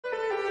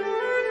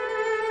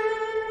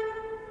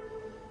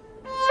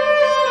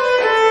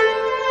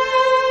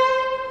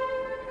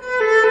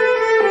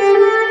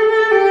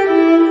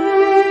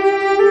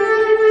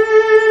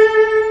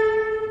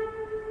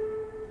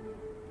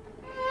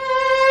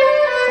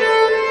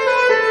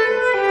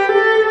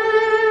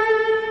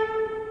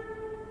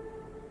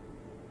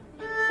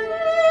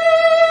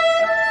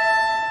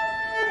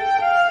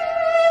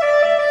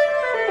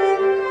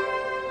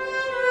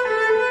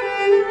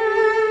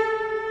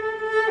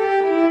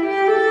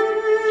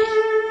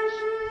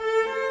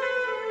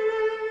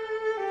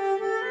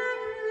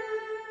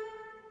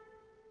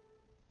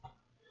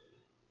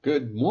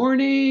Good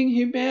morning,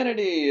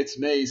 humanity. It's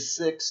May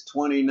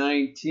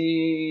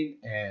 2019,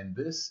 and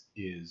this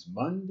is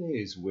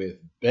Mondays with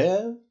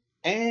Bev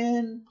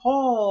and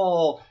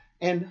Paul.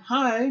 And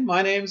hi,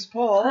 my name's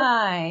Paul.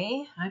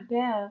 Hi, I'm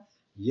Bev.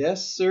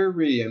 Yes,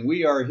 sirree, and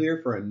we are here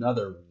for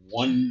another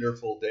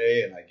wonderful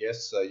day, and I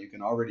guess you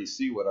can already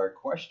see what our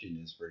question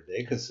is for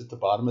today because it's at the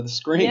bottom of the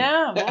screen.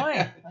 Yeah,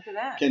 boy, look at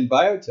that. Can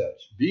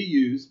BioTouch be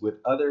used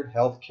with other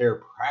healthcare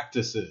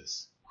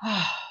practices?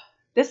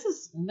 This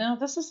is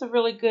a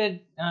really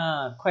good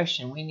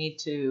question. We need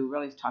to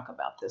really talk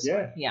about this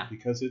one. Yeah.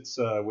 Because it's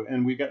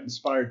and we got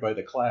inspired by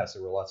the class.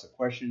 There were lots of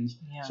questions.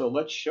 Yeah. So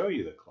let's show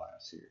you the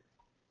class here.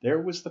 There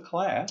was the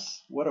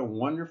class. What a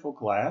wonderful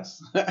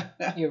class.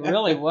 It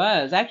really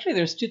was. Actually,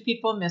 there's two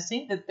people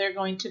missing that they're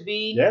going to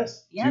be.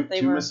 Yes. Yeah,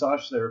 two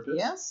massage therapists.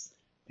 Yes.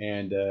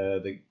 And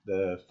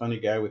the funny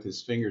guy with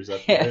his fingers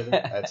up there,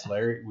 that's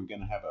Larry. We're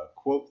going to have a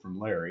quote from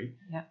Larry.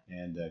 Yeah.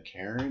 And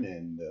Karen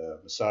and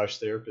massage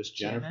therapist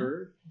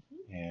Jennifer.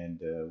 And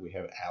we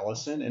have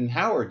Allison and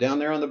Howard down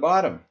there on the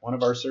bottom. One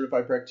of our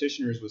certified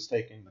practitioners was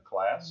taking the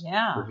class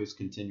for his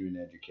continuing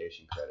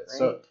education credit. Great.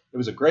 So it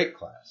was a great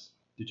class.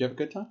 Did you have a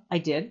good time? I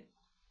did.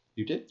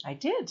 You did? I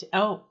did.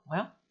 Oh,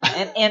 well.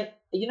 And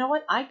you know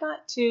what? I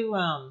got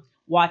to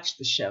watch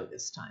the show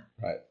this time.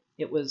 Right.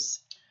 It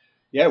was...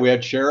 Yeah, we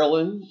had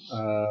Sherilyn,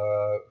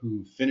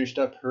 who finished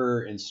up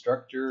her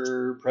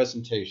instructor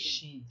presentation.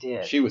 She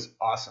did. She was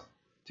awesome.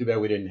 Too bad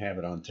we didn't have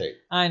it on tape.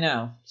 I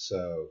know.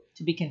 So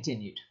to be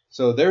continued.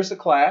 So there's the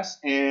class,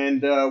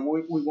 and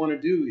what we want to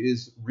do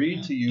is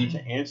read to you to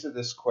answer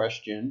this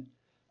question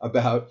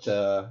about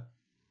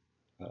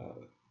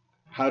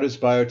how does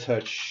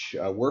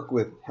BioTouch work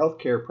with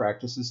healthcare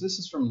practices. This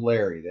is from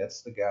Larry.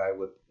 That's the guy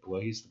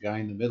he's the guy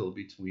in the middle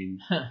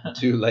between the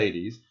two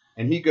ladies.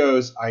 And he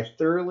goes, I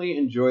thoroughly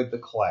enjoyed the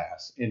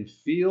class and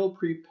feel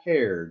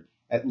prepared,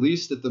 at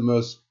least at the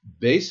most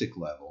basic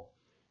level,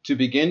 to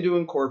begin to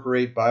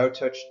incorporate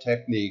BioTouch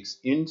techniques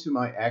into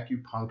my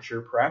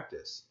acupuncture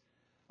practice.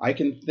 I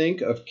can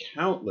think of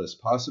countless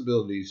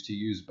possibilities to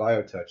use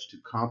BioTouch to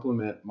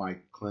complement my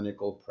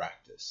clinical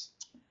practice.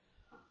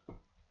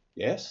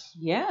 Yes?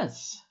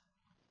 Yes.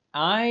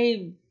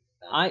 I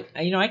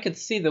could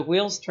see the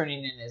wheels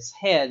turning in his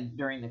head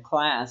during the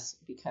class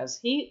because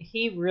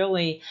he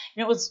really,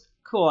 it was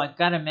cool. I've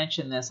got to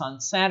mention this. On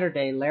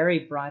Saturday, Larry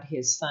brought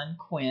his son,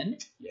 Quinn.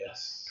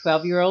 Yes.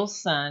 12-year-old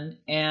son.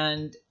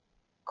 And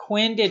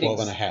Quinn did 12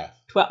 and a half.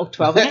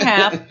 12 and a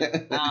half.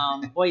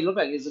 Boy, he looked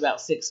like he was about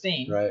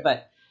 16. Right.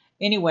 But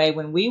anyway,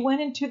 when we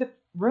went into the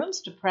rooms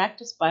to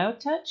practice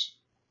BioTouch,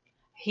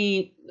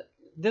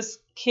 this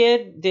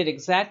kid did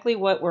exactly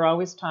what we're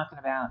always talking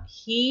about.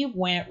 He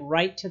went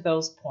right to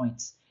those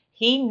points.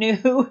 He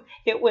knew.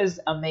 It was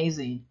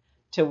amazing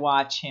to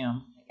watch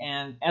him.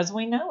 And as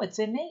we know, it's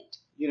innate.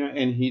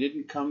 And he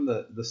didn't come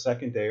the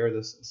second day or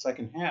the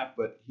second half,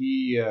 but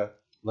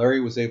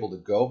Larry was able to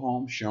go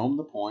home, show him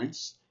the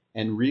points,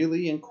 and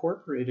really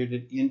incorporated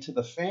it into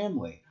the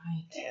family.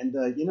 Right. And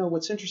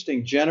what's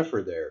interesting,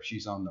 Jennifer there,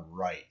 she's on the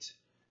right.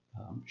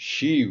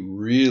 She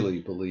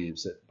really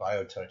believes that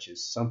BioTouch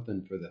is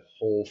something for the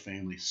whole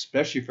family,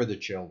 especially for the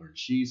children.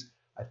 She's,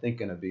 I think,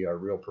 going to be a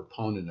real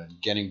proponent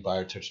of getting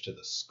BioTouch to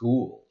the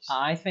schools.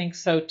 I think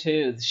so,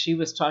 too. She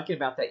was talking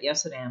about that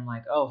yesterday. I'm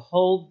like, oh,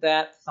 hold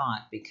that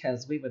thought,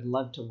 because we would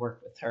love to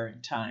work with her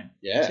in time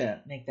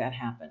to make that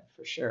happen,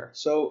 for sure.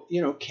 So,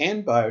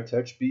 can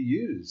BioTouch be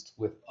used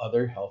with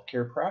other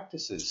healthcare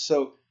practices?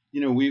 So,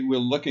 we're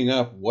looking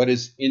up what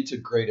is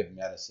integrative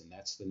medicine.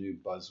 That's the new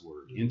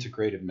buzzword,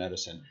 integrative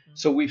medicine. Mm-hmm.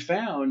 So we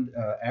found,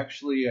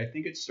 actually, I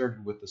think it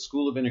started with the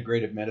School of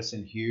Integrative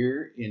Medicine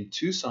here in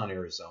Tucson,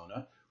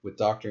 Arizona, with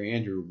Dr.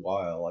 Andrew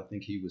Weil. I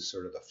think he was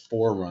sort of the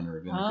forerunner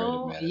of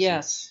integrative medicine.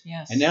 Yes.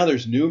 And now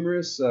there's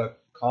numerous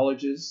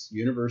colleges,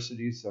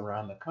 universities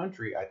around the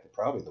country,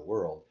 probably the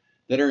world,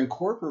 that are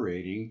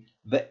incorporating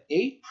the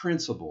 8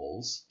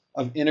 principles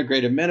of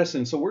integrative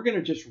medicine. So we're going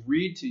to just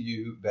read to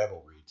you, Bev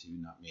will read to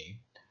you, not me.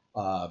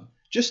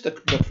 Just the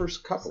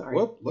first couple. Sorry.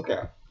 Whoop, look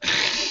out.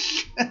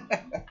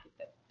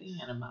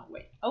 Out of my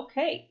way.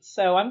 Okay,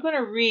 so I'm going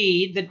to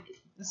read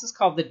this is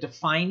called the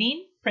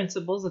Defining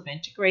Principles of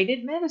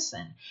Integrated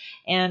Medicine.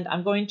 And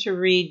I'm going to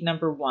read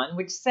number 1,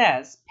 which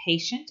says,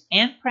 patient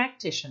and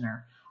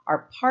practitioner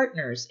are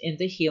partners in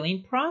the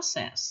healing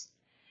process.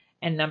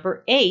 And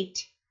number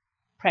 8,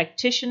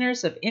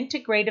 practitioners of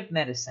integrative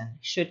medicine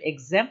should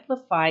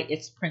exemplify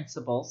its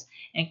principles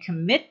and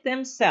commit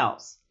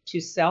themselves to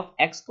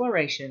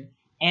self-exploration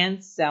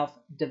and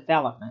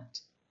self-development.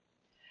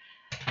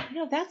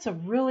 That's a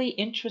really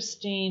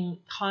interesting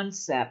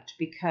concept,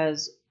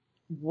 because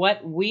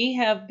what we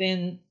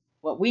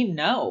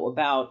know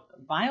about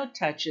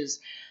BioTouch is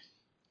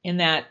in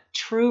that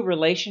true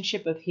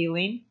relationship of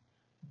healing,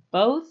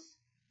 both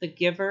the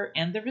giver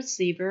and the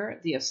receiver,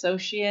 the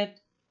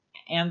associate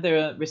and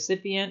the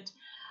recipient,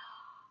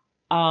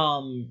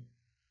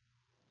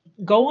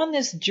 go on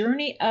this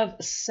journey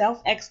of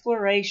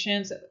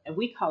self-explorations, and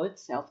we call it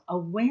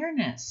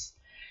self-awareness.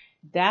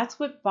 That's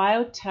what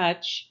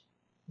BioTouch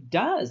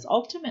does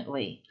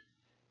ultimately.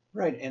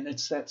 Right, and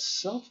it's that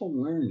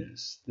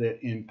self-awareness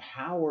that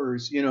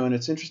empowers, you know, and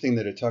it's interesting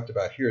that it talked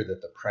about here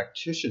that the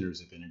practitioners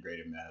of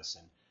integrative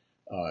medicine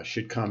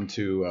should come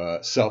to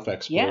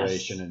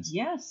self-exploration, Yes.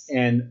 Yes.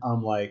 and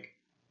I'm like,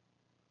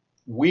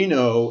 we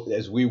know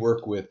as we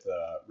work with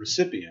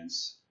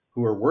recipients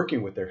who are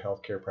working with their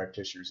healthcare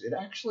practitioners, it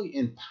actually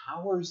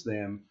empowers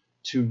them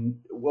to,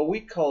 well, we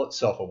call it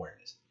self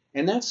awareness.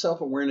 And that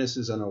self awareness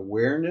is an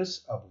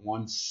awareness of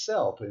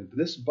oneself and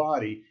this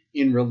body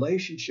in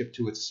relationship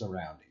to its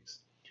surroundings.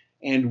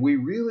 And we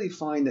really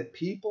find that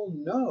people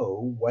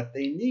know what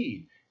they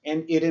need.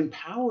 And it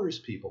empowers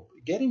people.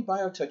 Getting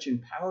BioTouch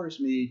empowers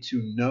me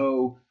to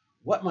know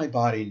what my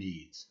body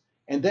needs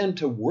and then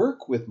to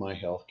work with my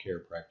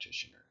healthcare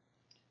practitioner,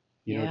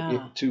 you know,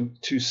 Yeah.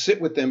 to sit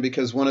with them,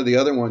 because one of the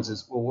other ones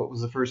is, well, what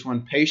was the first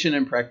one? Patient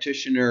and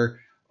practitioner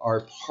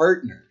are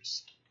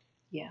partners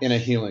Yes. in a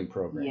healing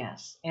program.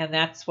 Yes. And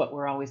that's what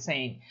we're always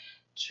saying.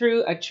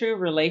 A true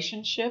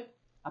relationship,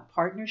 a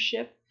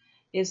partnership,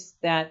 is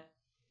that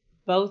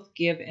both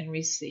give and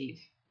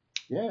receive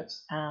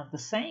Yes. the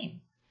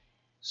same.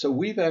 So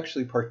we've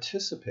actually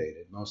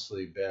participated,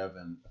 mostly Bev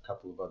and a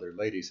couple of other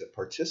ladies have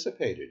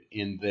participated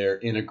in their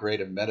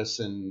integrative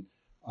medicine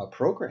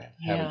program,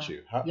 haven't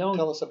you?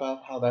 Tell us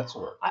about how that's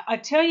worked. I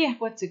tell you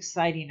what's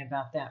exciting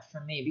about that for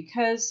me,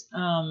 because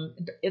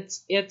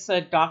it's a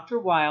Dr.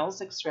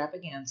 Wiles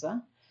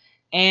extravaganza,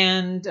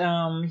 and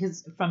from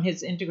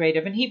his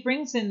integrative, and he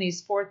brings in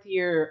these fourth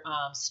year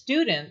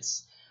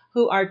students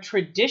who are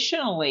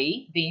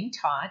traditionally being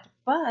taught,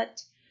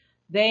 but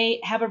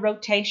they have a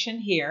rotation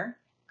here,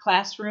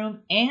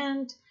 classroom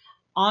and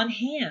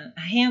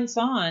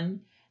hands-on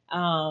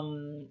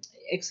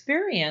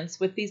experience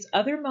with these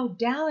other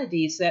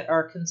modalities that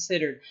are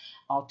considered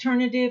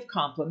alternative,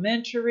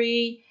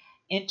 complementary,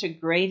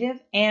 integrative.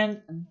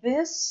 And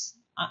this,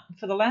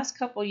 for the last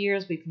couple of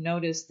years, we've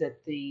noticed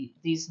that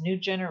these new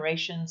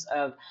generations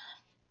of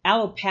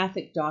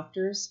allopathic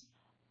doctors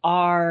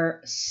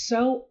are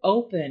so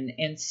open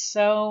and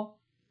so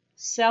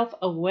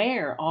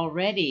self-aware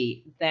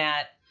already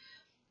that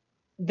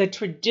the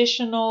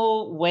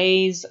traditional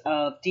ways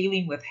of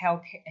dealing with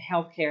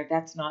healthcare,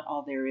 that's not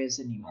all there is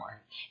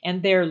anymore.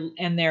 And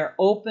they're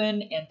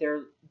open, and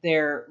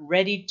they're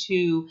ready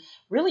to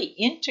really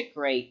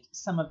integrate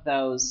some of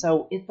those.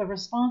 So the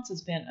response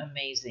has been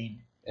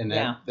amazing. And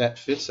that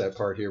fits that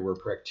part here where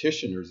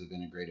practitioners of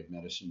integrative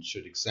medicine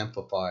should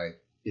exemplify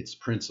its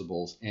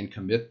principles and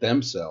commit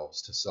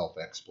themselves to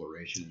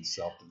self-exploration and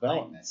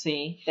self-development.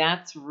 See,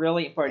 that's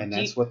really important. And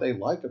that's what they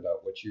like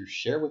about what you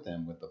share with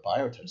them with the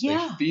BioTouch.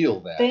 Yeah, they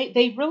feel that.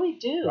 They really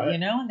do, right? You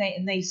know,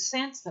 and they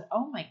sense that,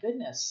 oh my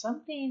goodness,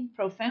 something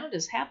profound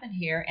has happened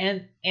here.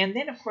 And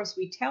then, of course,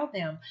 we tell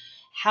them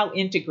how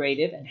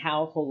integrative and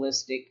how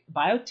holistic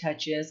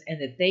BioTouch is, and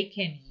that they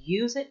can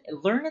use it,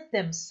 learn it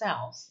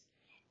themselves,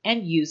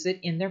 and use it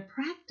in their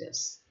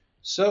practice.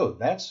 So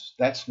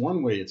that's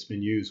one way it's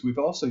been used. We've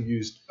also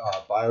used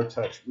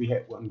BioTouch.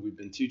 We've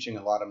been teaching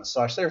a lot of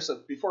massage there. So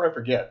before I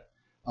forget,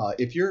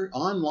 if you're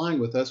online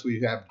with us,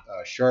 we have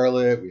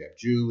Charlotte, we have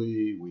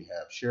Julie, we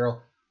have Cheryl,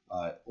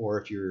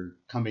 or if you're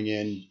coming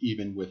in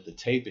even with the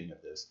taping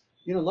of this,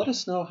 you know, let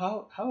us know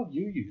how have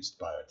you used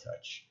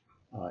BioTouch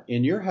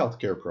in your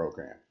healthcare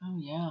program. Oh,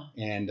 yeah.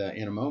 And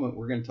in a moment,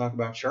 we're going to talk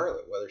about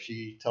Charlotte, whether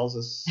she tells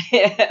us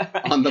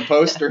right. on the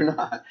post or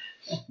not.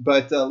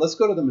 But let's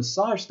go to the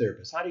massage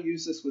therapist. How to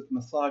use this with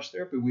massage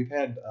therapy. We've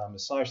had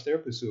massage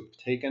therapists who have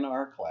taken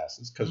our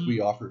classes, because we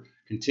offer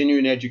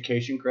continuing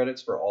education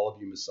credits for all of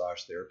you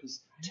massage therapists,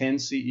 10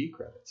 CE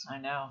credits. I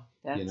know.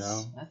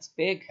 That's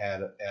big.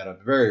 At a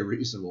very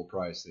reasonable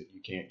price that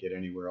you can't get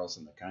anywhere else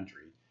in the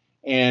country.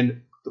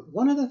 And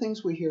one of the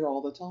things we hear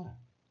all the time,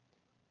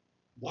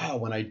 wow,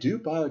 when I do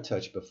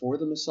BioTouch before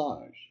the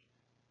massage,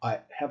 I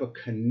have a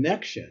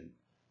connection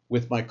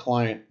with my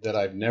client that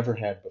I've never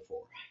had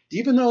before.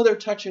 Even though they're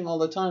touching all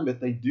the time, if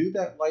they do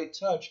that light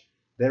touch,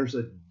 there's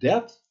a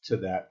depth to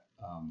that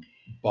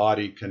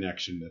body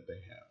connection that they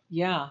have.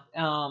 Yeah.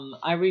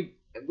 We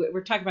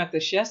were talking about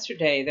this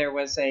yesterday. There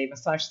was a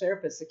massage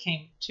therapist that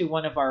came to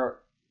one of our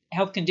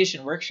health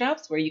condition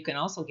workshops, where you can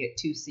also get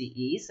 2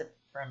 CEs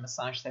for a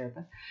massage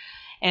therapist.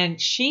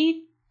 And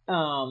she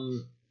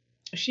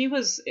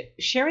was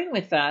sharing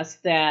with us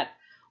that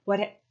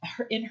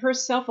in her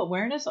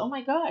self-awareness, oh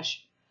my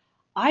gosh,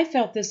 I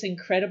felt this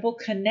incredible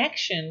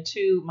connection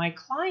to my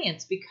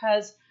clients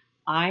because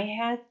I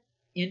had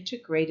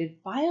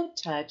integrated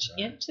BioTouch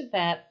into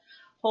that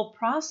whole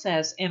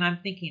process. And I'm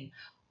thinking,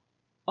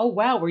 oh,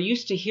 wow, we're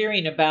used to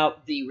hearing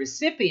about the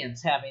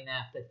recipients having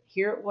that, but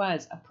here it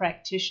was, a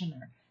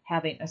practitioner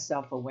having a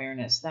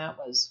self-awareness. That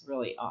was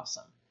really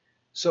awesome.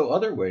 So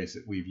other ways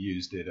that we've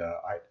used it,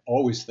 I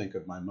always think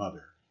of my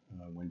mother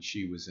when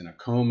she was in a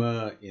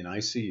coma in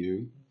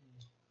ICU.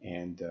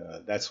 And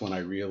that's when I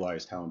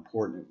realized how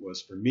important it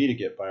was for me to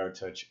get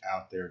BioTouch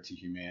out there to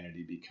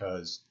humanity,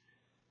 because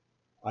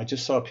I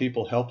just saw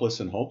people helpless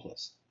and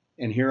hopeless.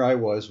 And here I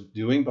was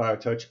doing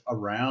BioTouch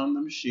around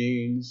the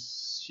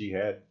machines. She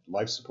had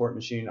life support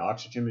machine,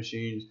 oxygen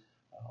machines,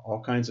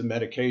 all kinds of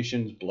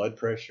medications, blood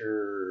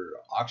pressure,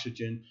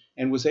 oxygen,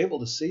 and was able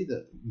to see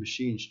the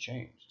machines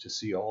change, to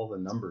see all the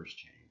numbers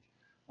change.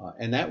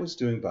 And that was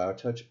doing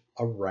BioTouch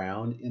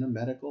around in a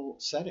medical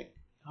setting.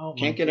 Oh, my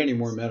Can't get any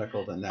more goodness.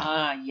 medical than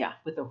that. Yeah,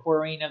 with the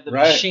whirring of the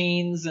Right.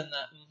 machines and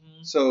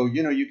the. So,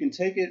 you can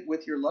take it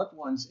with your loved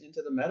ones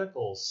into the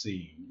medical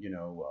scene,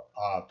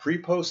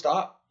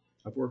 pre-post-op.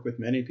 I've worked with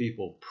many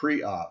people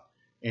pre-op,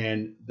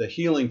 and the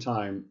healing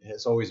time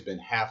has always been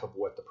half of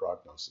what the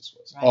prognosis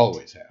was. Right.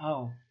 Always half.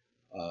 Oh,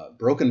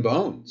 Broken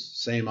bones,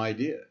 same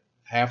idea.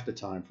 Half the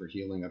time for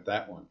healing of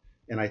that one.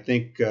 And I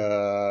think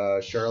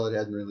Charlotte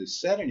hadn't really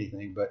said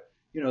anything, but,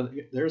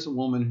 there's a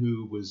woman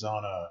who was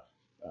on a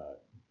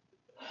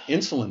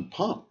insulin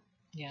pump,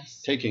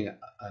 yes. taking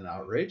an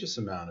outrageous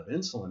amount of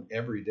insulin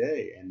every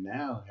day, and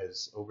now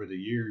has over the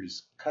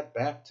years cut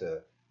back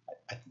to,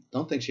 I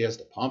don't think she has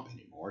to pump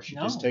anymore. She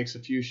just takes a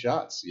few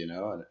shots,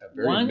 a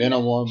very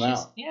minimal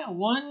amount. Yeah,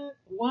 one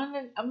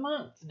a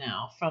month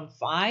now, from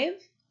 5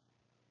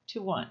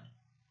 to 1,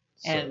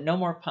 and no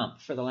more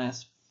pump for the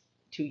last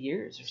 2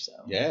 years or so.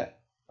 Yeah,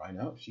 I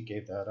know. She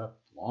gave that up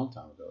a long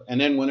time ago.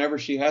 And then whenever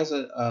she has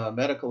a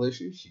medical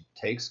issue, she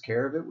takes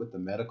care of it with the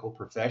medical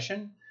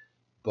profession.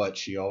 But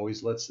she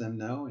always lets them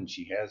know, and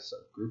she has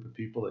a group of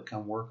people that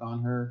come work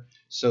on her.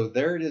 So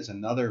there it is,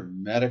 another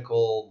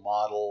medical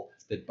model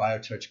that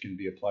BioTouch can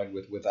be applied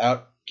with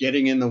without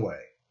getting in the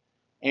way.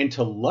 And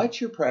to let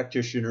your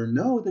practitioner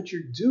know that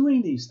you're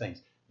doing these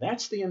things.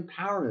 That's the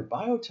empowerment.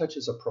 BioTouch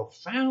is a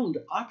profound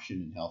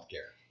option in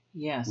healthcare.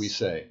 Yes. We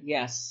say.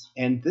 Yes.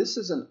 And this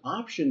is an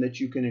option that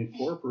you can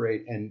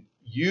incorporate, and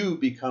you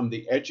become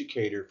the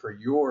educator for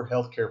your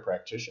healthcare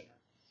practitioner.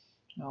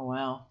 Oh,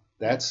 wow.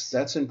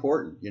 That's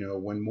important.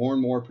 When more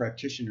and more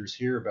practitioners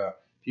hear about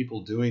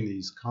people doing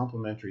these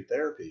complementary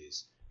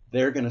therapies,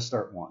 they're going to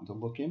start wanting to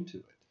look into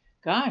it.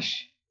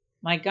 Gosh,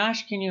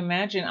 can you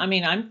imagine? I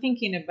mean, I'm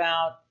thinking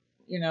about,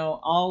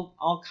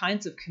 all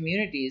kinds of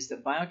communities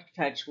that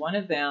BioTouch, one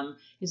of them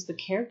is the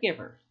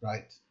caregiver.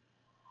 Right.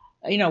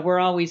 We're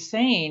always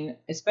saying,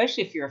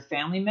 especially if you're a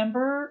family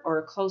member or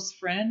a close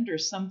friend or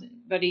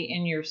somebody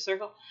in your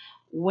circle,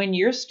 when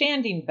you're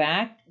standing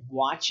back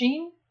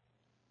watching,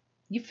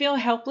 you feel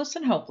helpless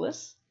and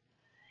hopeless.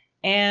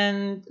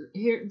 And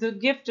here, the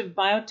gift of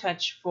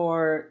BioTouch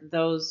for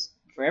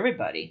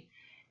everybody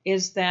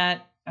is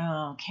that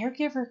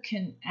caregiver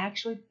can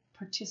actually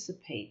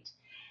participate,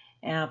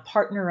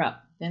 partner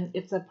up. And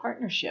it's a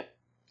partnership.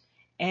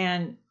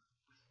 And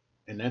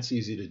that's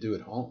easy to do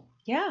at home.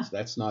 Yeah. So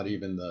that's not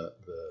even the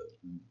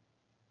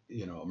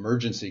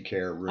emergency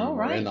care room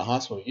or in the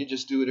hospital. You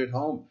just do it at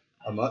home.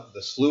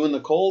 The flu and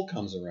the cold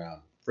comes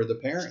around for the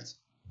parents.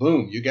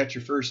 Boom, you got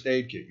your first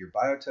aid kit, your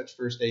BioTouch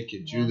first aid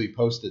kit. Yeah. Julie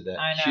posted that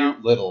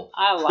cute little.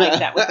 I like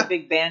that with the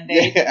big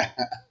Band-Aid. Yeah.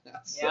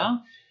 Yeah.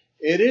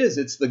 It is.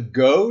 It's the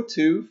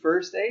go-to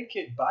first aid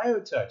kit,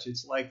 BioTouch.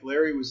 It's like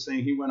Larry was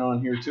saying, he went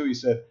on here too. He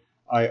said,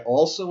 I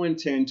also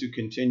intend to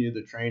continue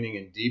the training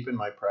and deepen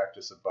my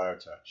practice of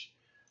BioTouch.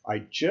 I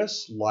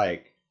just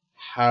like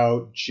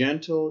how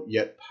gentle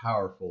yet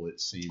powerful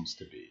it seems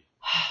to be.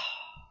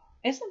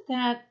 Isn't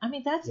that,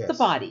 that's the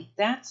body.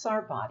 That's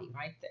our body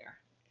right there.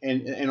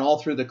 And all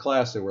through the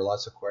class, there were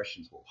lots of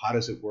questions. Well, how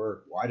does it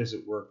work? Why does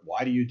it work?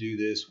 Why do you do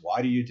this?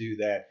 Why do you do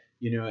that?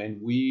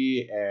 And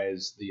we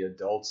as the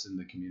adults in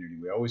the community,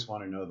 we always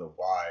want to know the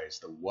whys,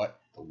 the what,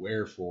 the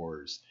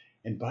wherefores.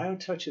 And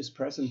BioTouch's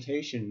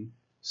presentation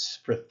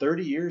for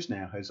 30 years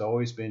now has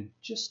always been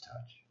just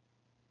touch.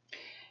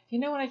 You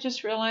know what I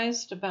just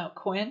realized about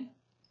Quinn?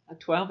 A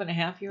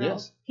 12-and-a-half-year-old?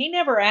 Yes. He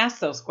never asked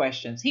those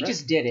questions. He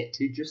just did it.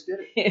 He just did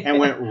it and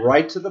went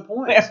right to the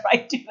point. Went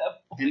right to the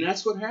point. And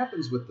that's what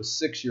happens with the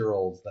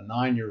 6-year-olds, the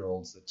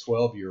 9-year-olds, the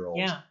 12-year-olds.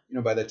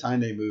 Yeah. By the time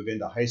they move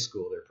into high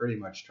school, they're pretty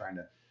much trying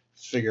to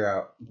figure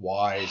out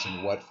whys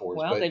and what fors.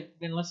 Well, they've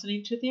been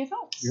listening to the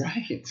adults.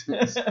 Right.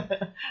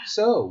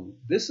 So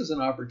this is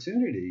an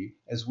opportunity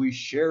as we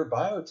share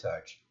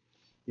BioTouch.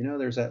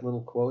 There's that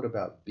little quote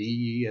about be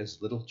ye as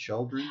little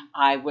children.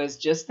 I was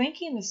just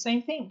thinking the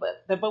same thing,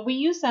 but we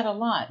use that a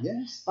lot.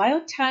 Yes.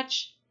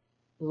 BioTouch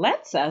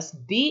lets us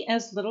be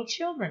as little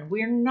children.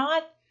 We're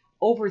not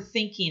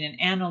overthinking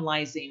and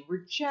analyzing.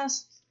 We're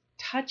just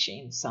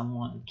touching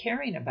someone,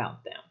 caring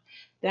about them.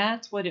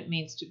 That's what it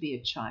means to be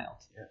a child.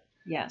 Yeah.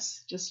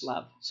 Yes, just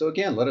love. So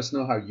again, let us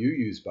know how you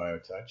use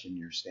BioTouch in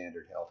your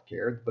standard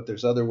healthcare. But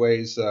there's other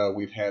ways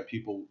we've had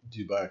people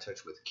do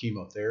BioTouch with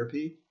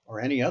chemotherapy or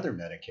any other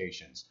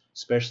medications,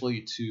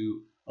 especially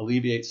to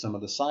alleviate some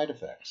of the side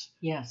effects.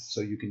 Yes.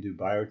 So you can do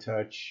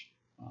BioTouch,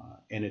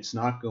 and it's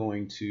not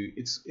going to,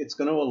 it's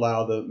going to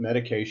allow the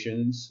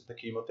medications, the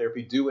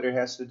chemotherapy, do what it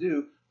has to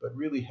do, but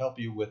really help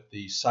you with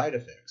the side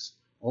effects.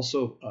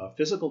 Also,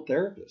 physical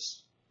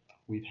therapists.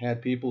 We've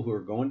had people who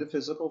are going to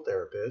physical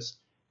therapists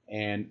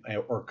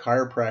or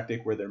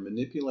chiropractic where they're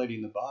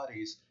manipulating the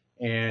bodies,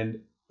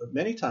 and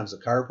many times a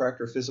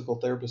chiropractor, physical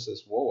therapist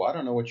says, whoa, I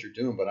don't know what you're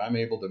doing, but I'm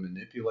able to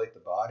manipulate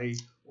the body,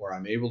 or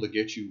I'm able to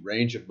get you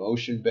range of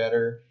motion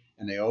better.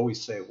 And they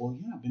always say, well,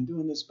 yeah, I've been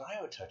doing this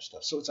BioTouch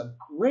stuff. So it's a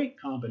great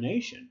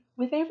combination.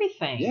 With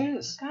everything.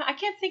 Yes. God, I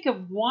can't think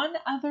of one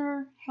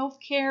other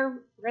healthcare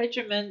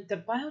regimen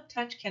that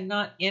BioTouch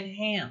cannot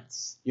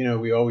enhance. You know,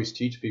 we always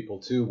teach people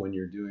too, when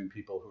you're doing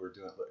people who are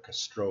doing like a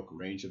stroke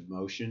range of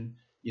motion,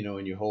 you know,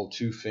 and you hold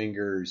two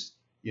fingers,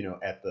 you know,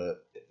 at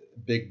the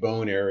big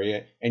bone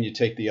area, and you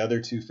take the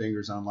other two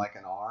fingers on like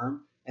an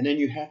arm, and then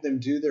you have them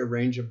do their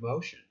range of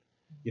motion.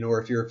 You know,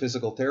 or if you're a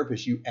physical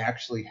therapist, you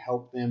actually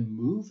help them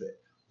move it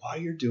while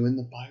you're doing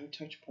the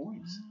BioTouch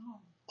points. Wow.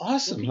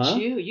 Awesome, Look huh?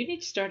 at you. You need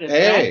to start a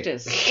Hey.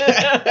 practice. You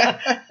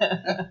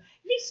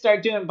need to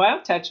start doing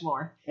BioTouch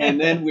more.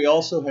 And then we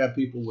also have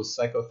people with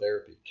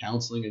psychotherapy,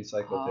 counseling and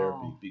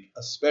psychotherapy, Oh.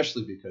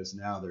 especially because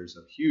now there's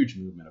a huge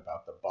movement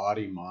about the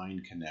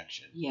body-mind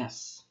connection.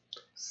 Yes.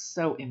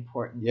 So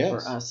important Yes.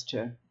 for us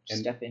to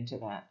step into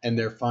that. And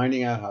they're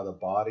finding out how the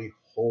body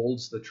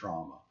holds the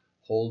trauma,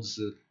 holds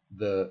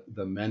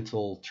the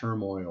mental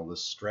turmoil, the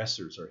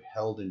stressors are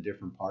held in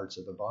different parts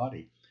of the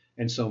body.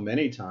 And so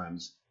many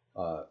times,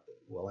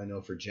 well, I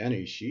know for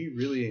Jenny, she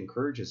really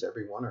encourages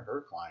every one of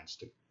her clients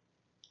to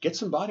get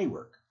some body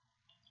work.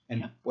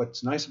 And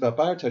what's nice about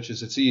BioTouch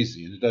is it's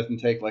easy, and it doesn't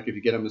take, like if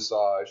you get a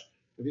massage.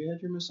 Have you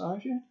had your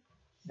massage yet?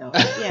 No.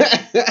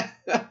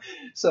 Yeah.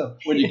 So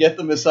when you get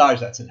the massage,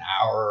 that's an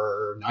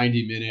hour,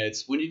 90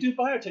 minutes. When you do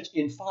BioTouch,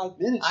 in 5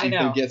 minutes, you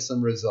can get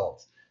some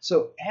results.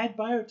 So add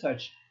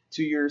BioTouch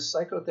to your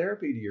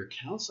psychotherapy, to your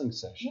counseling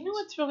sessions. You know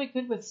what's really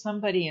good with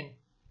somebody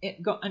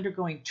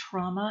undergoing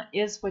trauma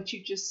is what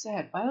you just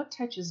said.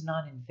 BioTouch is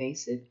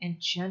non-invasive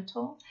and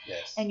gentle,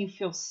 Yes. and you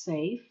feel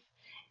safe,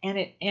 and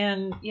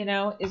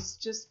it's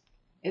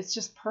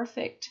just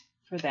perfect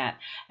for that.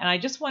 And I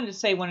just wanted to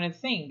say one other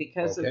thing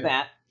because of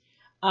that.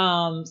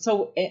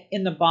 So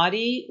in the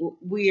body,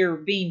 we are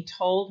being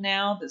told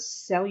now the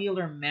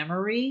cellular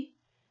memory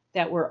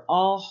that we're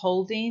all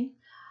holding.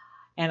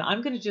 And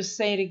I'm going to just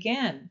say it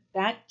again,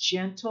 that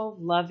gentle,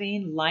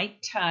 loving,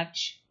 light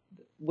touch,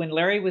 when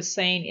Larry was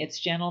saying it's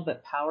gentle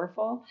but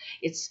powerful,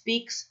 it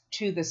speaks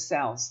to the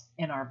cells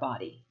in our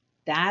body.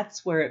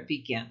 That's where it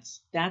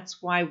begins.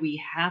 That's why we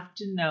have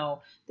to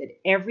know that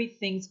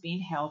everything's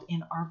being held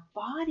in our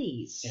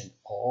bodies. And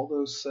all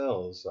those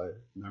cells, I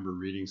remember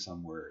reading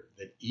somewhere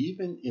that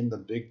even in the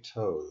big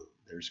toe,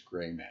 there's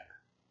gray matter.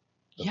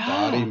 The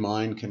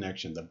body-mind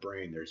connection, the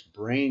brain, there's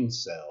brain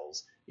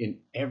cells in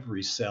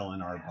every cell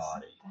in our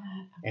body.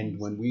 And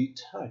when we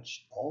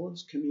touch, all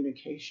those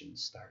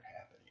communications start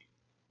happening.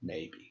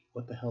 Maybe.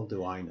 What the hell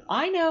do I know?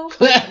 I know.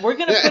 We're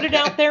going to put it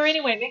out there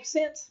anyway. Makes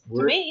sense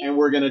to me. And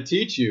we're going to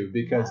teach you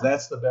because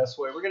that's the best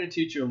way. We're going to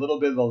teach you a little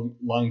bit of the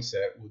lung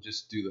set. We'll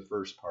just do the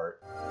first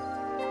part.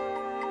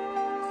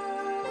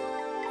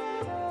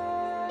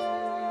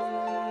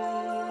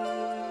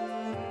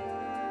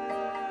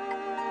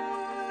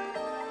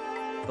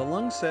 The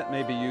lung set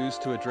may be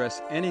used to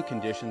address any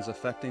conditions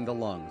affecting the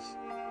lungs.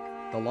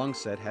 The lung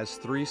set has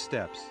 3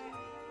 steps.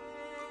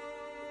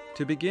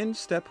 To begin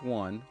step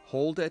 1,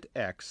 hold at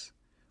X,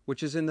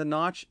 which is in the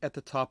notch at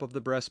the top of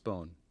the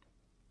breastbone.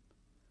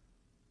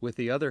 With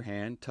the other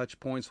hand, touch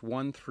points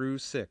 1 through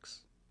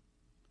 6.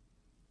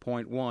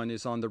 Point 1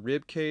 is on the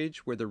rib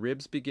cage where the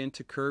ribs begin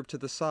to curve to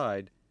the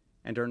side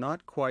and are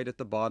not quite at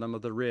the bottom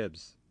of the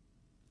ribs.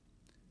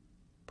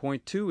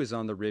 Point 2 is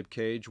on the rib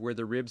cage where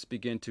the ribs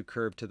begin to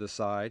curve to the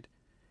side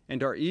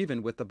and are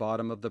even with the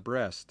bottom of the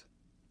breast.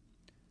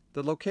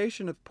 The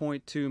location of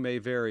point 2 may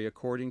vary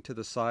according to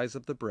the size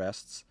of the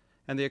breasts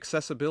and the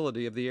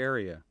accessibility of the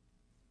area.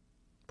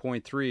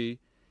 Point 3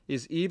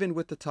 is even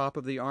with the top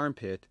of the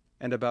armpit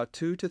and about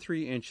 2 to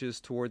 3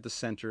 inches toward the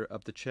center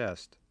of the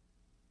chest.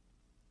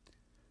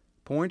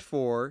 Point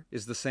 4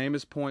 is the same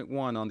as point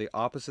 1 on the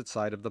opposite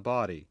side of the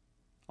body,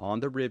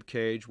 on the rib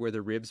cage where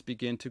the ribs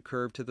begin to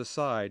curve to the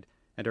side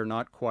and are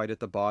not quite at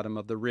the bottom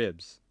of the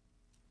ribs.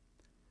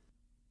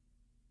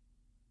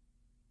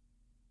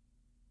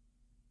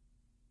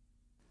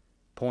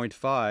 Point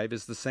 5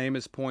 is the same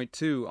as point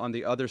 2 on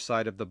the other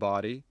side of the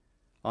body,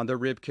 on the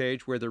rib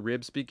cage where the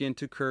ribs begin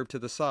to curve to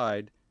the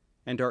side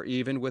and are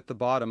even with the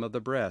bottom of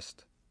the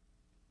breast.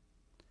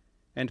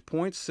 And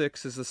point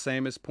 6 is the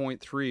same as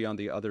point 3 on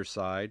the other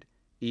side,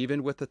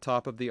 even with the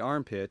top of the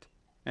armpit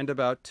and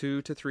about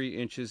 2 to 3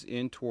 inches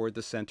in toward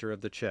the center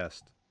of the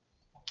chest.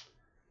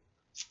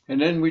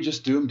 And then we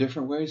just do them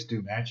different ways,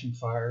 do matching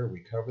fire, we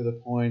cover the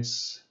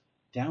points,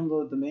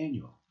 download the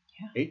manual.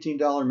 Yeah.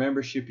 $18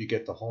 membership, you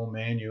get the whole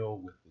manual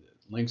with the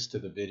links to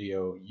the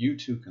video. You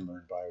too can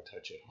learn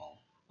BioTouch at home.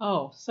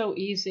 Oh, so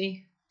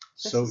easy.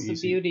 This is easy.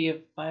 The beauty of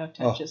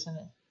BioTouch, isn't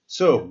it?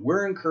 So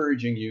we're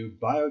encouraging you.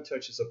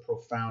 BioTouch is a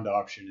profound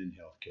option in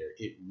healthcare.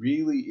 It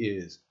really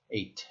is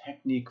a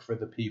technique for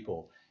the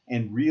people,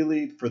 and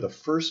really for the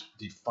first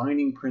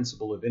defining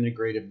principle of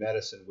integrative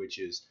medicine, which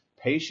is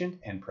patient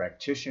and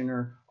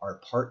practitioner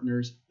are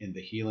partners in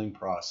the healing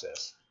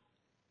process.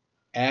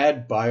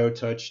 Add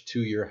BioTouch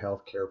to your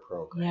healthcare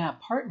program. Yeah,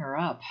 partner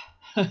up.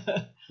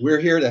 We're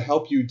here to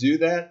help you do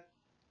that.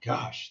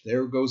 Gosh,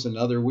 there goes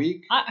another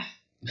week.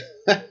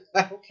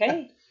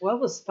 Okay. Well, it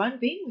was fun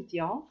being with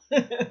y'all.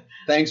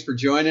 Thanks for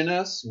joining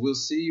us. We'll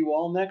see you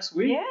all next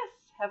week. Yes.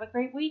 Have a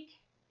great week.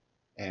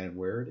 And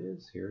where it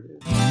is, here it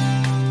is.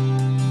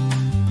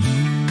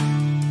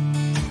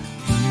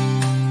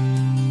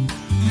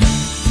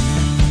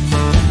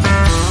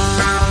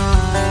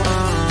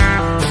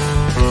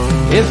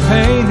 If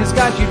pain has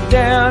got you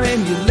down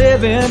and you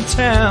live in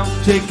town,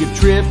 take a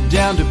trip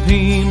down to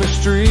Pima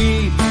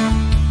Street.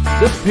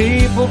 The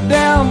people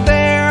down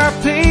there are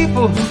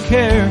people who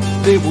care.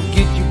 They will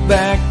get you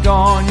back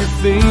on your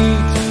feet.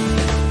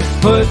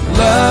 Put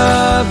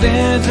love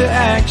into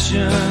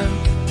action.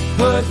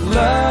 Put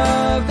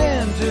love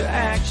into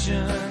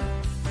action.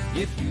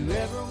 If you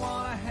ever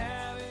want to